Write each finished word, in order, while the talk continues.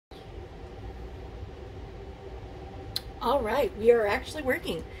All right, we are actually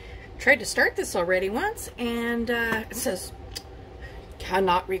working. Tried to start this already once, and it says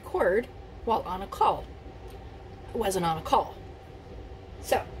cannot record while on a call. I wasn't on a call.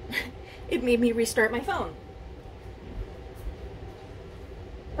 So, it made me restart my phone.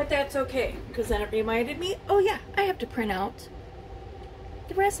 But that's okay, because then it reminded me, oh yeah, I have to print out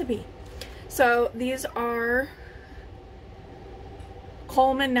the recipe. So, these are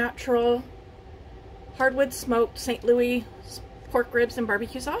Coleman Natural hardwood smoked St. Louis pork ribs and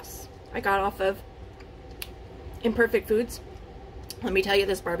barbecue sauce. I got off of Imperfect Foods. Let me tell you,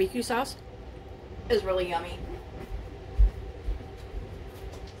 this barbecue sauce is really yummy.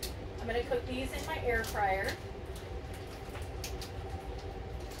 I'm going to cook these in my air fryer.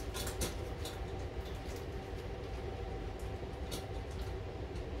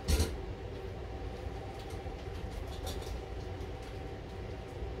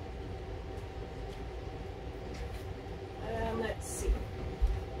 Let's see.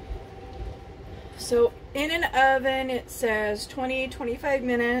 So in an oven, it says 20-25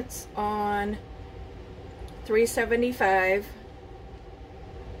 minutes on 375.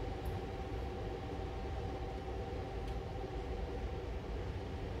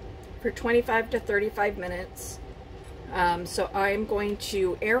 For 25 to 35 minutes. So I'm going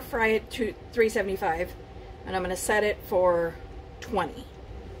to air fry it to 375, and I'm going to set it for 20.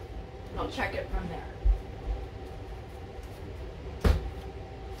 And I'll check it from there.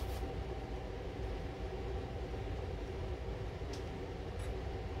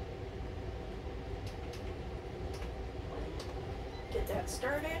 Get that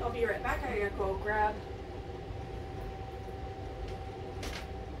started. I'll be right back. I gotta go grab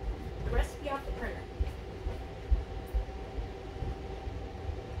the recipe off the printer.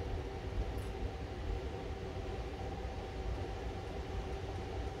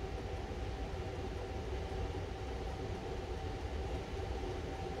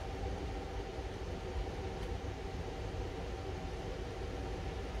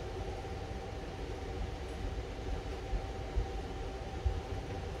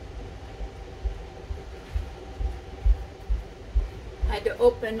 I had to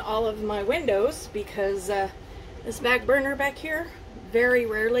open all of my windows because this back burner back here very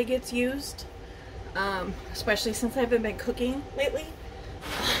rarely gets used, especially since I haven't been cooking lately.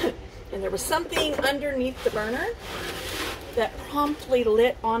 And there was something underneath the burner that promptly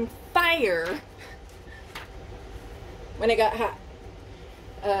lit on fire when it got hot.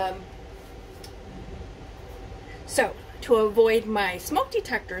 So to avoid my smoke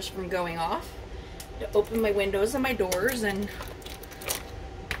detectors from going off, to open my windows and my doors and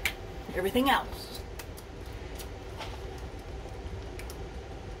everything else.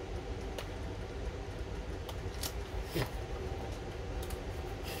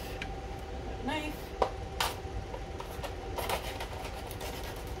 Knife.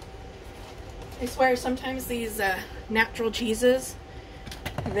 I swear sometimes these natural cheeses,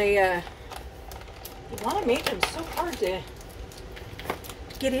 they want to make them so hard to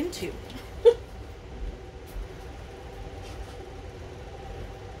get into.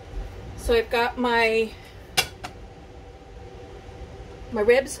 So I've got my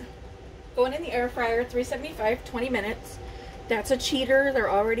ribs going in the air fryer, 375, 20 minutes. That's a cheater.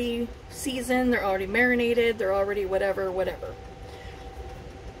 They're already seasoned, they're already marinated, they're already whatever.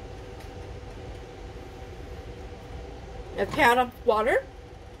 A pat of water.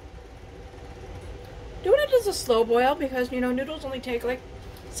 Doing it as a slow boil because, you know, noodles only take like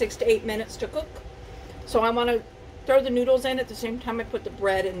 6 to 8 minutes to cook. So I want to throw the noodles in at the same time I put the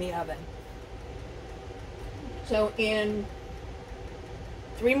bread in the oven. So in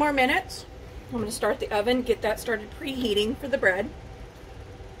 3 more minutes, I'm going to start the oven, get that started preheating for the bread.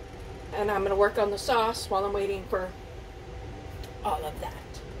 And I'm going to work on the sauce while I'm waiting for all of that.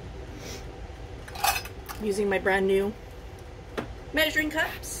 Using my brand new measuring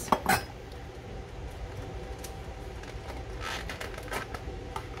cups.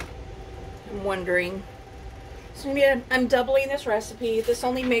 I'm wondering, so maybe I'm doubling this recipe. This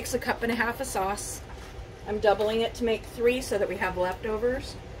only makes 1.5 cups of sauce. I'm doubling it to make 3 so that we have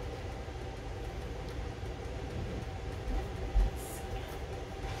leftovers.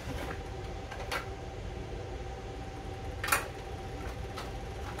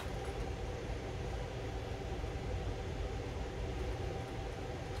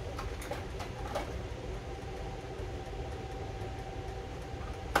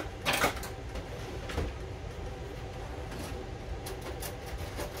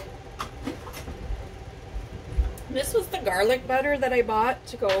 This was the garlic butter that I bought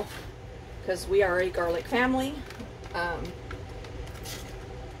to go, because we are a garlic family.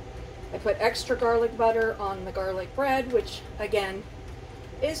 I put extra garlic butter on the garlic bread, which again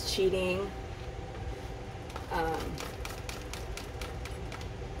is cheating.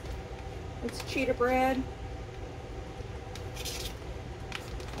 It's cheetah bread.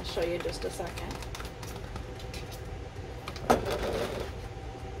 I'll show you in just a second.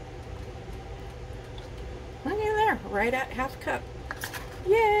 Look at there, right at half cup.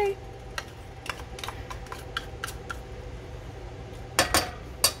 Yay!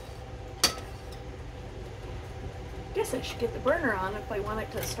 Guess I should get the burner on if I want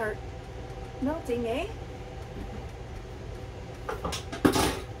it to start melting, eh?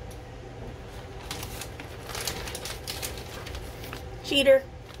 Cheater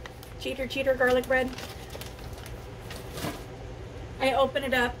garlic bread. I opened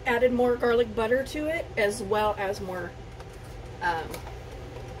it up, added more garlic butter to it, as well as more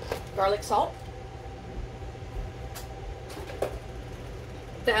garlic salt.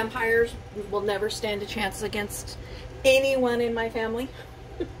 Vampires will never stand a chance against anyone in my family.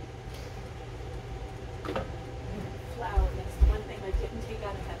 Flour, that's the one thing I didn't take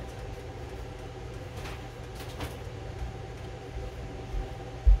out ahead of time.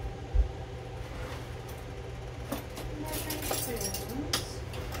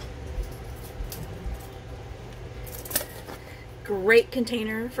 Great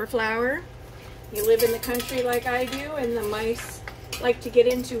container for flour. You live in the country like I do, and the mice like to get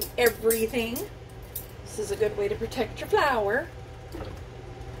into everything. This is a good way to protect your flour.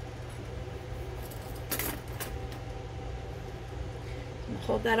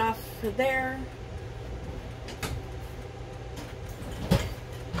 Hold that off for there.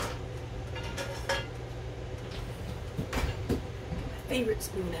 My favorite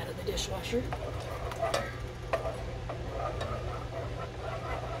spoon out of the dishwasher.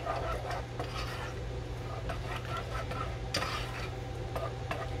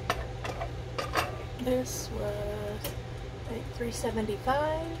 This was, I think, $3.75.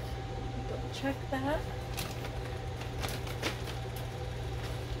 Double check that.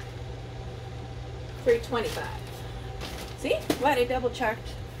 $3.25. See? Glad I double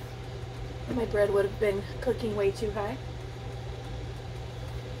checked. My bread would have been cooking way too high.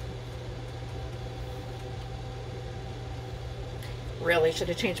 Really should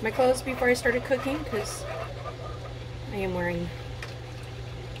have changed my clothes before I started cooking, because I am wearing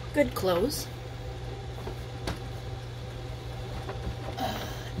good clothes.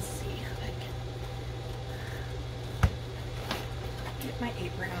 Let's see if I can get my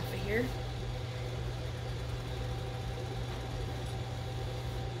apron off of here.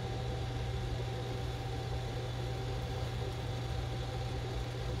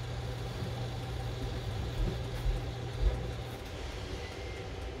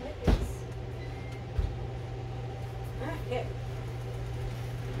 Okay.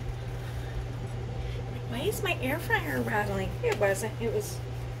 Why is my air fryer rattling? It wasn't. It was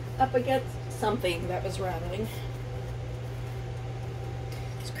up against something that was rattling.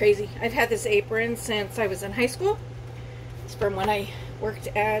 It's crazy. I've had this apron since I was in high school. It's from when I worked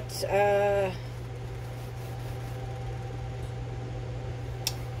at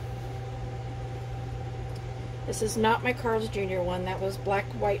this is not my Carl's Jr. one. That was black,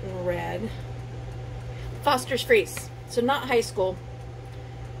 white, and red. Foster's Freeze. So not high school,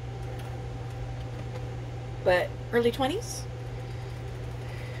 but early 20s.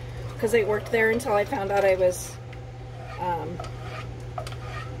 Because I worked there until I found out I was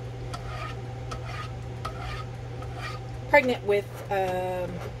pregnant with, or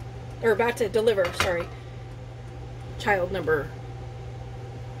about to deliver, sorry, child number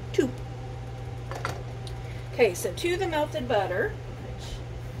 2. Okay, so to the melted butter,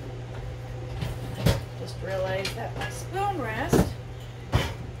 which just realized that my spoon rest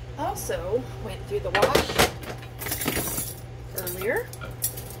also went through the wash earlier.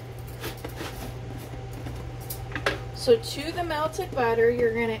 So to the melted butter,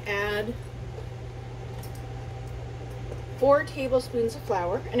 you're going to add 4 tablespoons of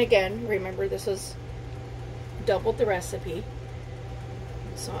flour. And again, remember this is doubled the recipe.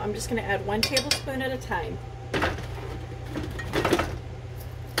 So I'm just going to add 1 tablespoon at a time.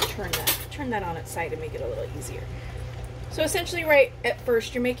 Turn that on its side and make it a little easier. So essentially right at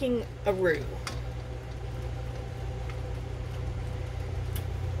first you're making a roux.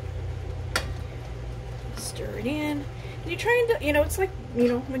 Stir it in. And you're trying to, you know, it's like, you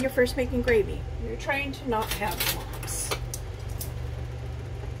know, when you're first making gravy. You're trying to not have lumps.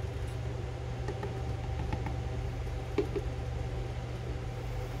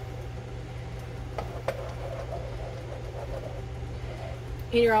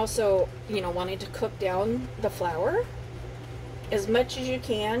 And you're also, you know, wanting to cook down the flour. as much as you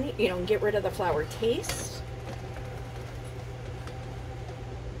can, you know, get rid of the flour taste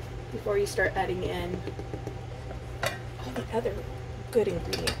before you start adding in all the other good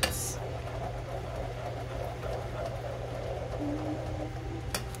ingredients.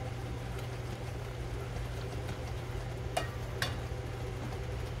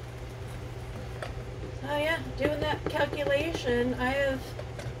 Oh yeah, doing that calculation, I've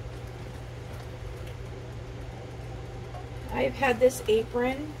had this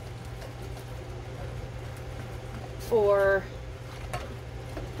apron for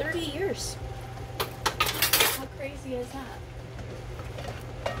 30 years. How crazy is that?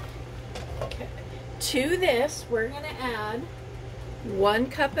 Okay. To this, we're going to add 1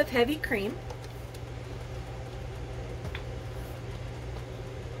 cup of heavy cream.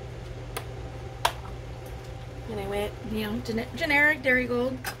 And I went, you know, generic Dairy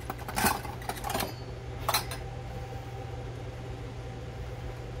Gold.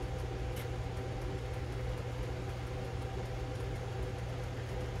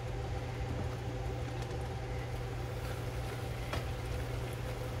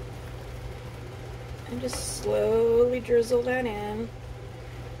 And just slowly drizzle that in,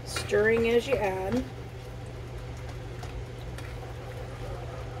 stirring as you add.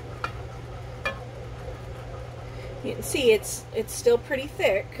 You can see it's still pretty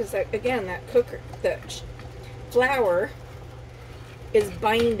thick because again that flour is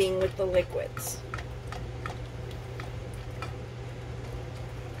binding with the liquids.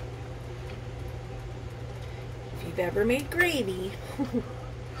 If you've ever made gravy, you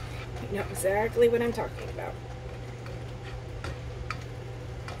know exactly what I'm talking about.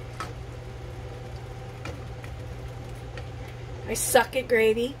 I suck at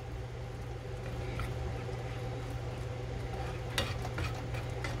gravy.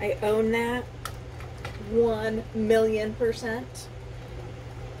 I own that 1,000,000%.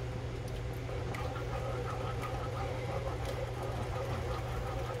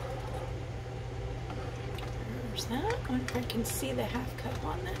 There's that. I wonder if I can see the half cup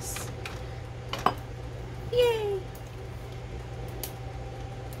on this. Yay!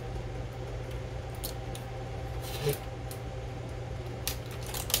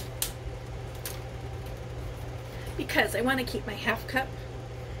 Because I want to keep my half cup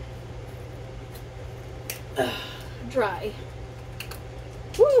dry.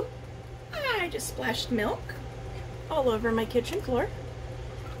 Woo! I just splashed milk all over my kitchen floor.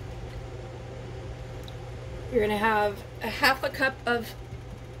 You're going to have a half a cup of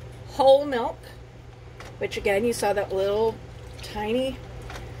whole milk, which again, you saw that little tiny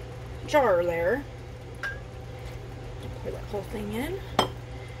jar there. Pour that whole thing in.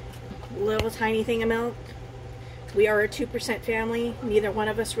 Little tiny thing of milk. We are a 2% family. Neither one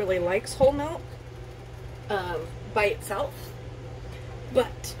of us really likes whole milk by itself,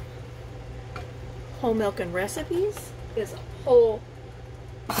 but whole milk in recipes is a whole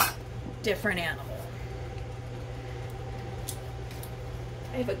different animal.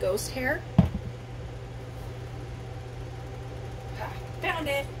 I have a ghost hair. Found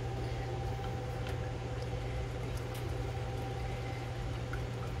it.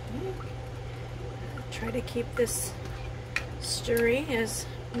 Try to keep this stirring as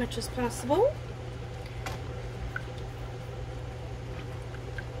much as possible.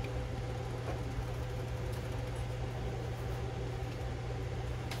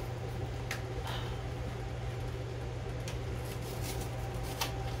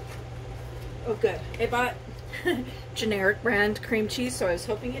 Oh good. I bought generic brand cream cheese, so I was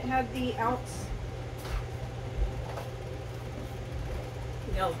hoping it had the ounce.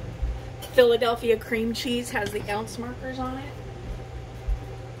 You know, Philadelphia cream cheese has the ounce markers on it.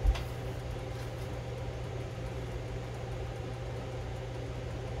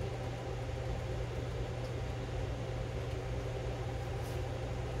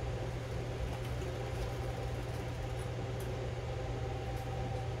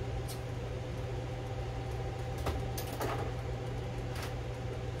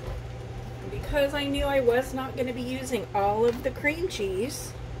 Because I knew I was not going to be using all of the cream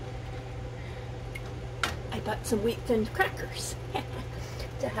cheese, I bought some wheat thin crackers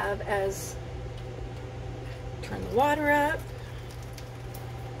to have as, turn the water up.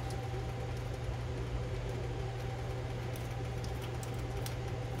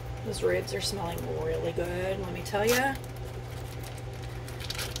 Those ribs are smelling really good, let me tell you. Got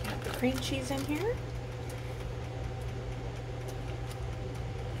the cream cheese in here.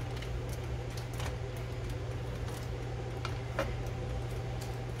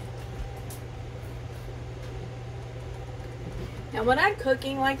 Now Now when I'm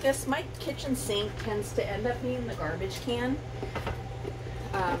cooking like this, my kitchen sink tends to end up being the garbage can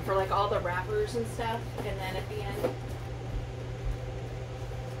for like all the wrappers and stuff. And then at the end,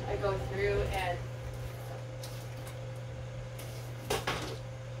 I go through and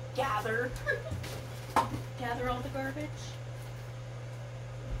gather all the garbage.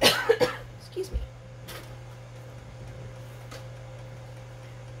 Excuse me.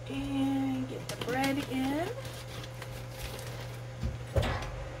 And get the bread in.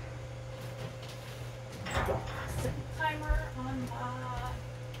 Set the timer on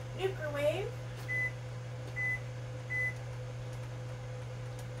the microwave.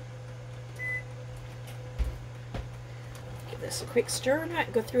 Give this a quick stir.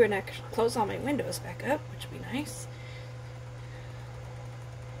 Not go through and actually close all my windows back up, which would be nice.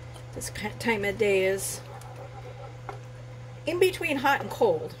 This time of day is in between hot and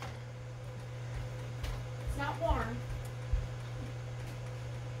cold. It's not warm.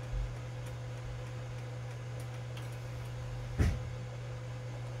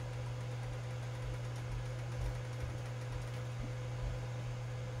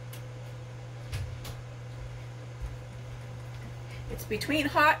 It's between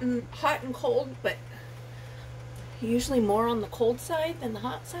hot and cold, but usually more on the cold side than the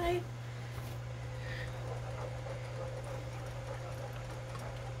hot side.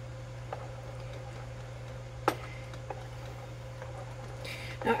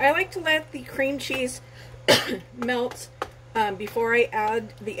 Now I like to let the cream cheese melt before I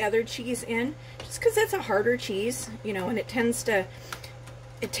add the other cheese in, just because it's a harder cheese, you know, and it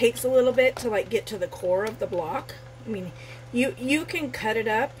takes a little bit to like get to the core of the block. I mean, you can cut it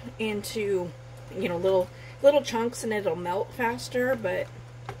up into, you know, little chunks and it'll melt faster, but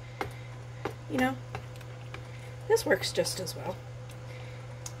you know, this works just as well.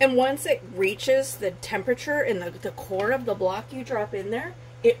 And once it reaches the temperature in the core of the block you drop in there,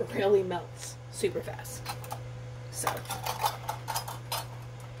 it really melts super fast. So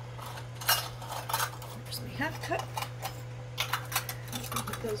there's my half cup.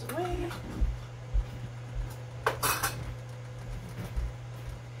 Put those away.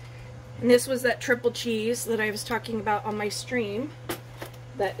 And this was that triple cheese that I was talking about on my stream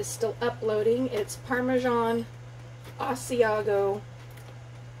that is still uploading. It's Parmesan, Asiago,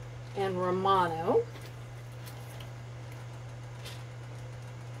 and Romano.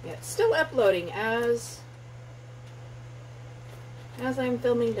 Yeah, it's still uploading as I'm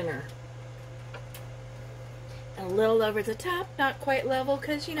filming dinner. A little over the top, not quite level,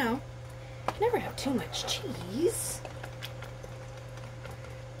 because, you know, never have too much cheese.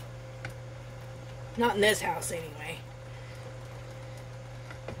 Not in this house, anyway.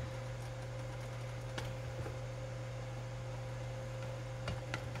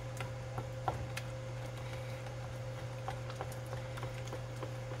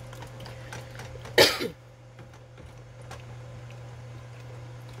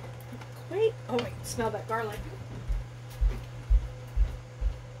 Wait, oh wait, smell that garlic.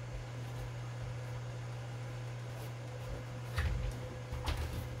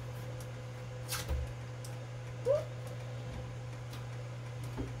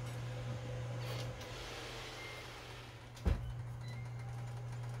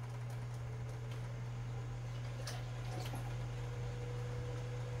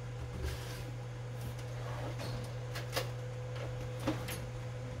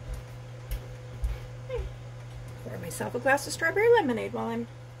 Pour myself a glass of strawberry lemonade while I'm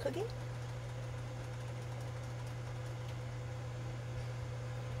cooking.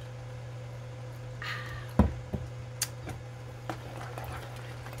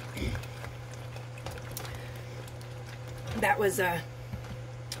 That was a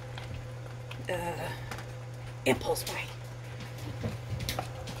impulse buy.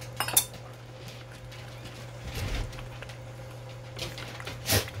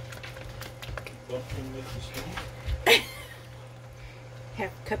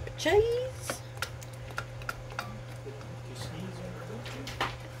 Half a cup of cheese.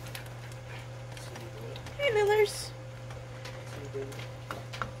 Hey, Millers.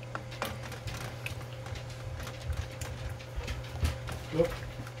 Nope.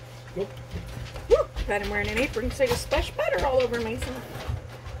 Nope. Woo! Glad I'm wearing an apron so I just splash butter all over myself.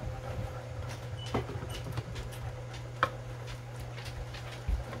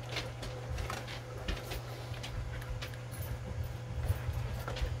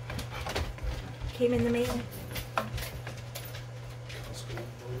 Came in the mail.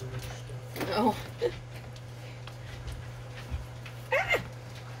 Oh. Ah!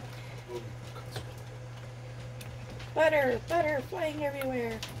 Butter flying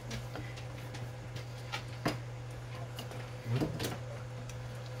everywhere.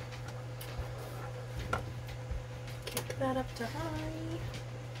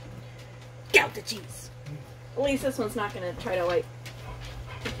 out the cheese. At least this one's not going to try to like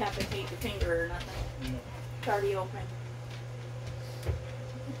decapitate your finger or nothing. No. It's already open.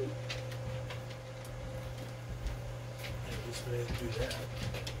 I just going to do that.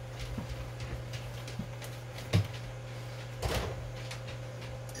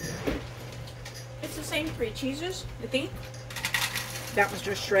 It's the same 3 cheeses, I think. That was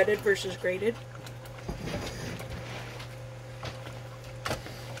just shredded versus grated.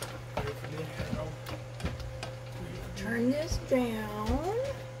 Turn this down.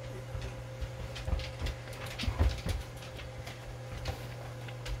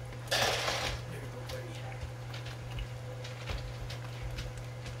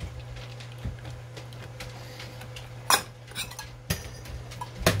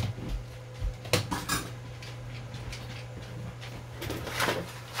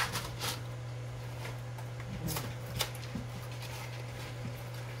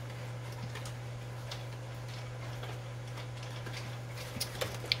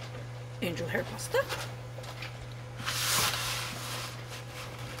 Angel hair pasta.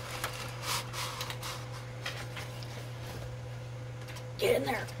 Get in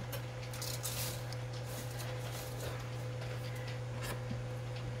there.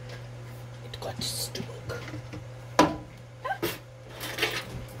 It got stuck.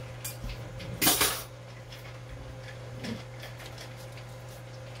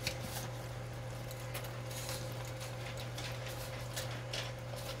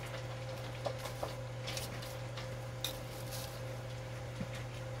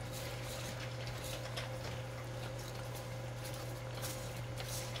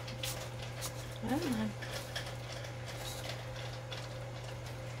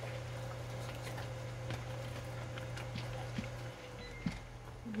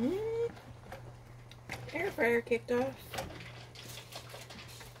 Air fryer kicked off.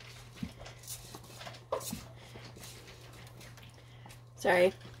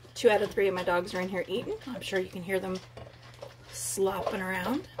 Sorry, 2 out of 3 of my dogs are in here eating. I'm sure you can hear them slopping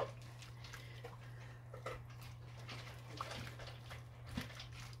around.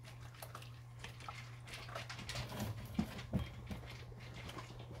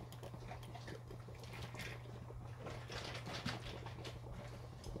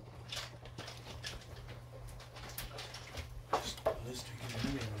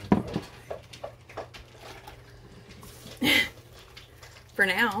 For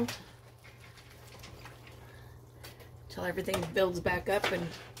now, until everything builds back up and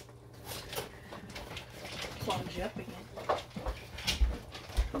clogs you up again.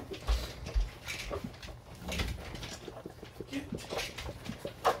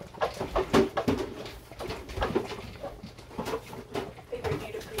 Figured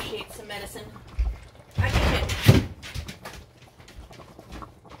you'd appreciate some medicine. I can hit.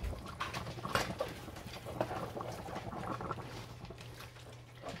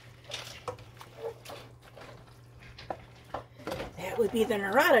 That would be the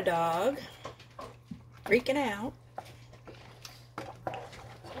Narada dog freaking out.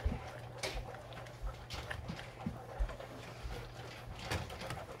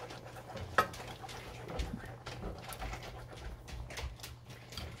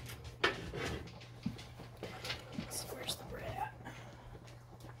 So where's the bread at?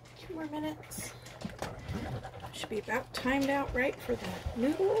 2 more minutes. Should be about timed out right for the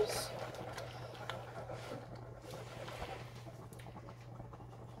noodles.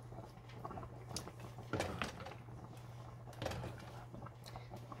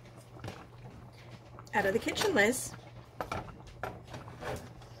 Out of the kitchen, Liz.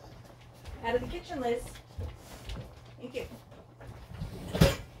 Out of the kitchen, Liz. Thank you.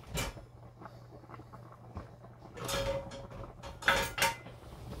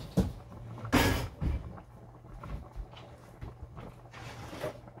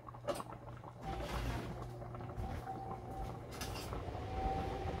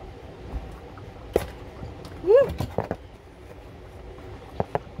 Woo!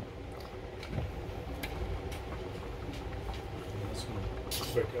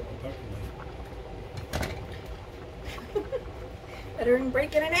 Better than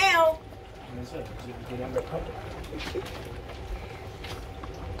breaking a nail.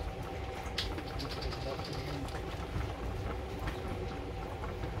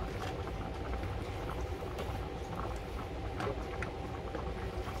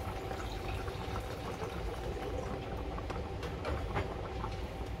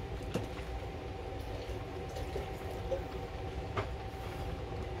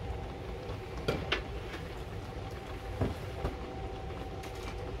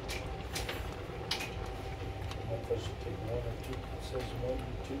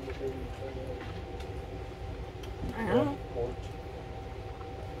 I don't know.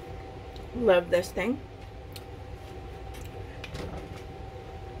 Love this thing.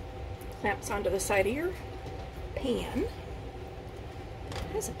 Clamps onto the side of your pan.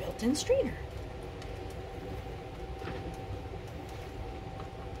 Has a built-in strainer.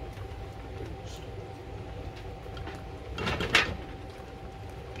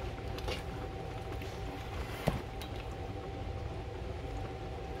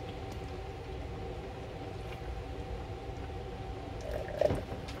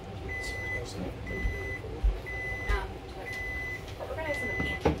 Organizing the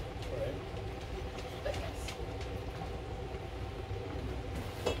pan. But yes.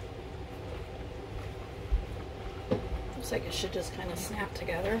 Looks like it should just kind of snap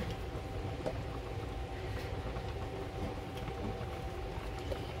together.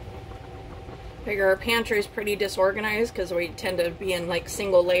 Figure our pantry is pretty disorganized because we tend to be in like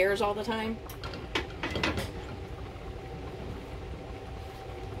single layers all the time.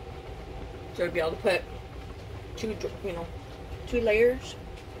 So we'd be able to put two layers.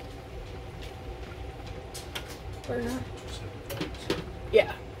 Or not.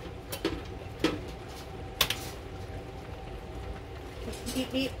 Yeah.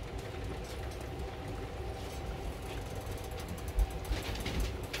 Beep beep.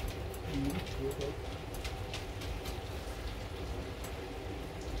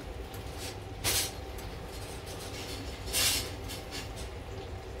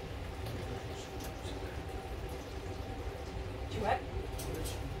 What?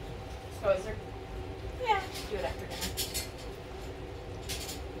 Oh, is there? Yeah, do it after dinner.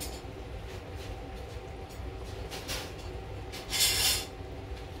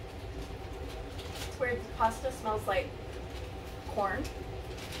 It's weird. The pasta smells like corn.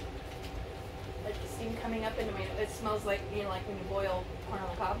 Like the steam coming up into my. It smells like like when you boil corn on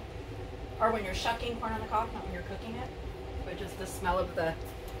the cob, or when you're shucking corn on the cob, not when you're cooking it, but just the smell of the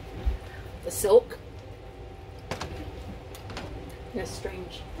silk. This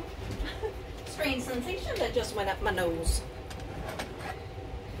strange sensation that just went up my nose.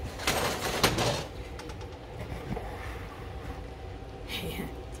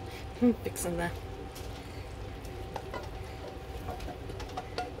 I'm fixing that.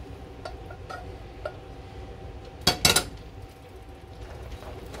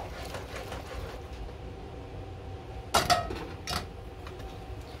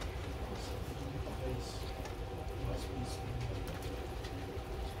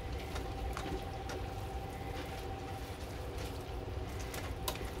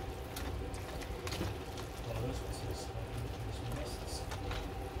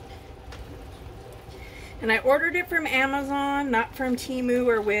 And I ordered it from Amazon, not from Temu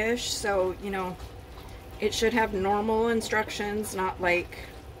or Wish, so, it should have normal instructions, not like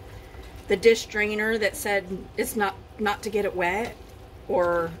the dish drainer that said it's not to get it wet,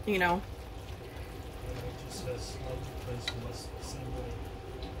 or, It just says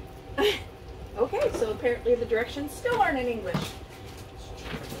Okay, so apparently the directions still aren't in English.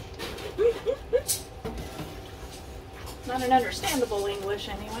 Not an understandable English,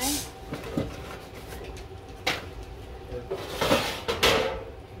 anyway.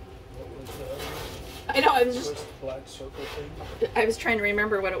 I know. I was just. What's the black circle thing? I was trying to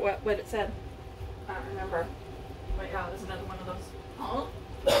remember what it said. I don't remember. But yeah, there's another one of those. Oh.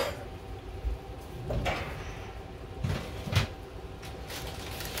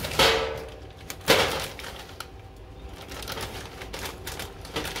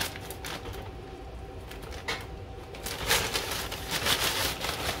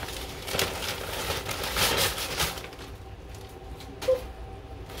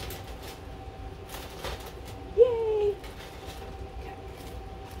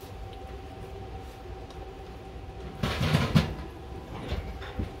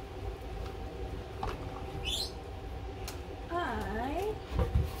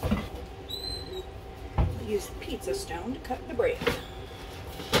 Use the pizza stone to cut the bread.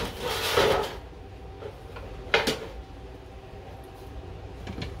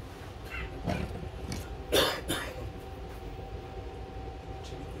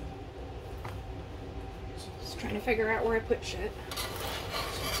 Just trying to figure out where I put shit.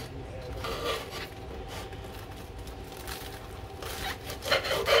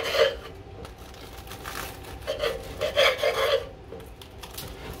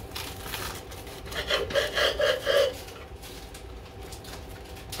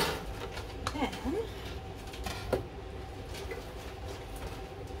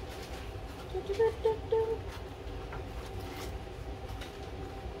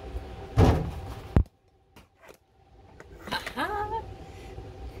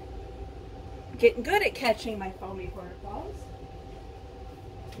 getting good at catching my foam before it falls.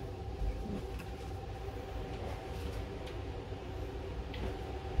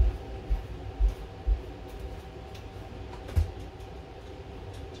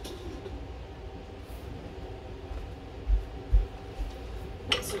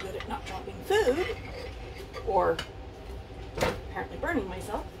 Not so good at not dropping food, or apparently burning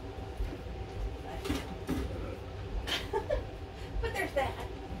myself. But there's that.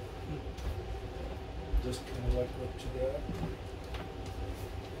 Just kind of like what you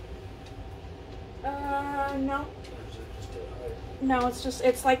got? No. Or is it just a high? No,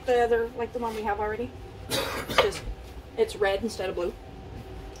 it's like the other, like the one we have already. It's red instead of blue.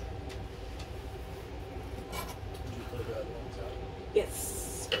 Did you put that ones out?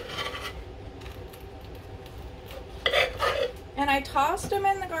 Yes. And I tossed them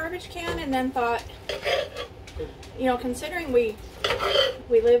in the garbage can and then thought, you know, considering we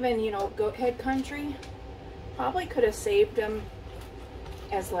live in, you know, goat head country, probably could have saved them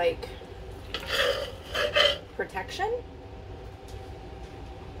as like protection.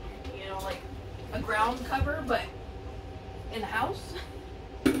 You know, like a ground cover, but in the house.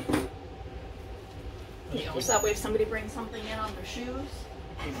 You know, so that way if somebody brings something in on their shoes.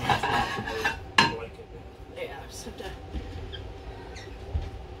 Blanket. Yeah, just have to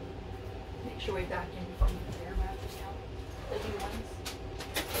make sure we vacuum before we put the air mattress out. The new ones.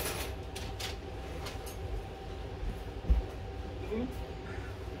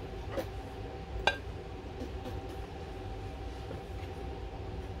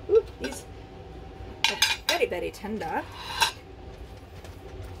 Ooh, these are very, very tender.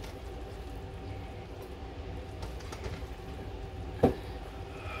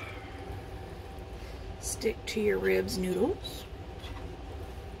 Stick to your ribs noodles.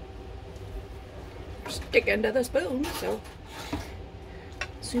 Stick into the spoon, so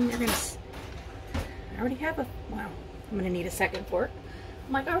assume you're gonna. I already have a. Wow, I'm gonna need a second fork.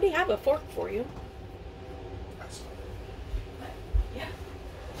 I'm like, I already have a fork for you. That's not it. But, yeah,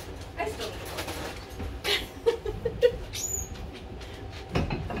 I still need a fork.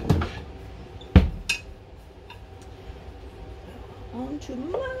 On to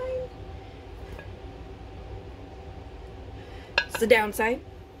mine. The downside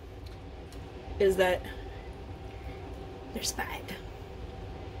is that there's 5.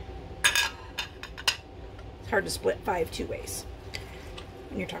 It's hard to split 5 two ways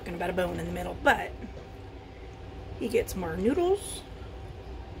when you're talking about a bone in the middle, but he gets more noodles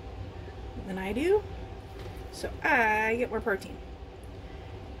than I do, so I get more protein.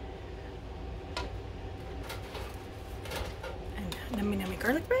 And nummy nummy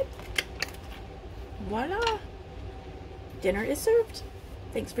garlic bread. Voila! Dinner is served.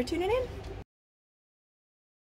 Thanks for tuning in.